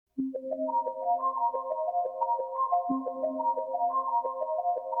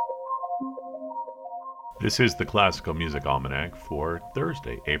This is the Classical Music Almanac for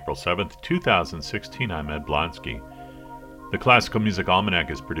Thursday, April 7th, 2016. I'm Ed Blonsky. The Classical Music Almanac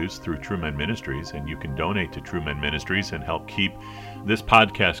is produced through True Men Ministries, and you can donate to True Men Ministries and help keep this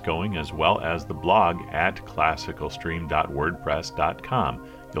podcast going, as well as the blog at classicalstream.wordpress.com.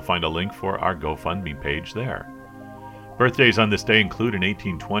 You'll find a link for our GoFundMe page there. Birthdays on this day include in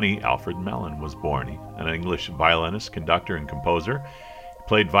 1820, Alfred Mellon was born, an English violinist, conductor, and composer.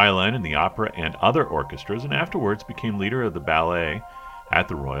 Played violin in the opera and other orchestras, and afterwards became leader of the ballet at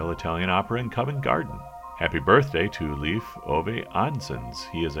the Royal Italian Opera in Covent Garden. Happy birthday to Leif Ove Ansens.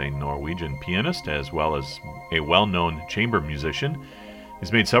 He is a Norwegian pianist as well as a well-known chamber musician.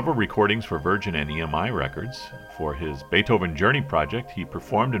 He's made several recordings for Virgin and EMI Records. For his Beethoven Journey project, he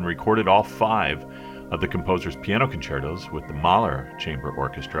performed and recorded all 5 of the composer's piano concertos with the Mahler Chamber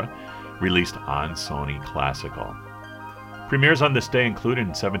Orchestra, released on Sony Classical. Premieres on this day include in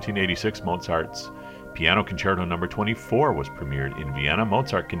 1786, Mozart's Piano Concerto No. 24 was premiered in Vienna.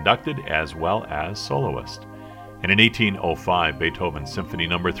 Mozart conducted as well as soloist. And in 1805, Beethoven's Symphony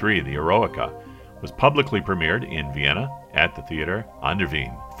No. 3, the Eroica, was publicly premiered in Vienna at the Theater an der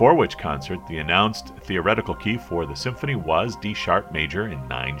Wien, for which concert the announced theoretical key for the symphony was D sharp major in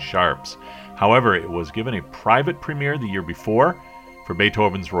 9 sharps. However, it was given a private premiere the year before for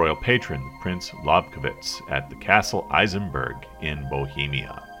Beethoven's royal patron, Prince Lobkowitz, at the Castle Eisenberg in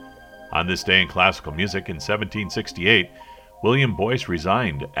Bohemia. On this day in classical music, in 1768, William Boyce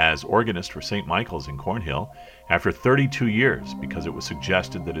resigned as organist for St. Michael's in Cornhill after 32 years because it was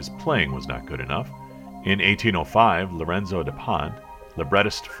suggested that his playing was not good enough. In 1805, Lorenzo da Ponte,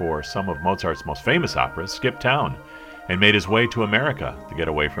 librettist for some of Mozart's most famous operas, skipped town and made his way to America to get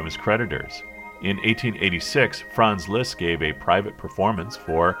away from his creditors. In 1886, Franz Liszt gave a private performance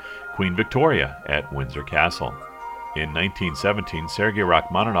for Queen Victoria at Windsor Castle. In 1917, Sergei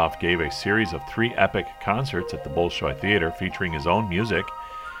Rachmaninoff gave a series of 3 epic concerts at the Bolshoi Theater featuring his own music,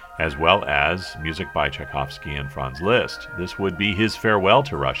 as well as music by Tchaikovsky and Franz Liszt. This would be his farewell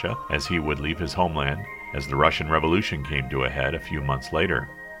to Russia, as he would leave his homeland as the Russian Revolution came to a head a few months later.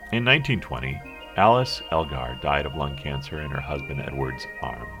 In 1920, Alice Elgar died of lung cancer in her husband Edward's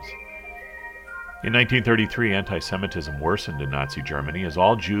arms. In 1933, anti-Semitism worsened in Nazi Germany as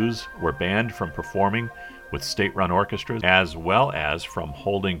all Jews were banned from performing with state-run orchestras as well as from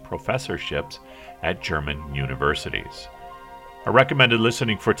holding professorships at German universities. Our recommended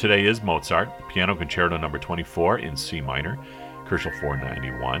listening for today is Mozart, the Piano Concerto No. 24 in C minor, Kochel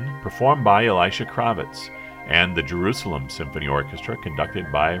 491, performed by Elisha Kravitz, and the Jerusalem Symphony Orchestra,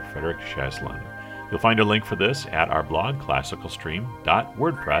 conducted by Frederick Scheslin. You'll find a link for this at our blog,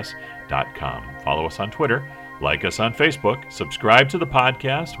 classicalstream.wordpress.com. Follow us on Twitter, like us on Facebook, subscribe to the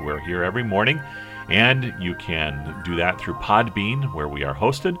podcast. We're here every morning, and you can do that through Podbean, where we are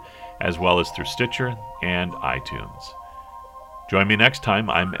hosted, as well as through Stitcher and iTunes. Join me next time.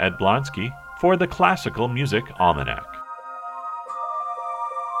 I'm Ed Blonsky for the Classical Music Almanac.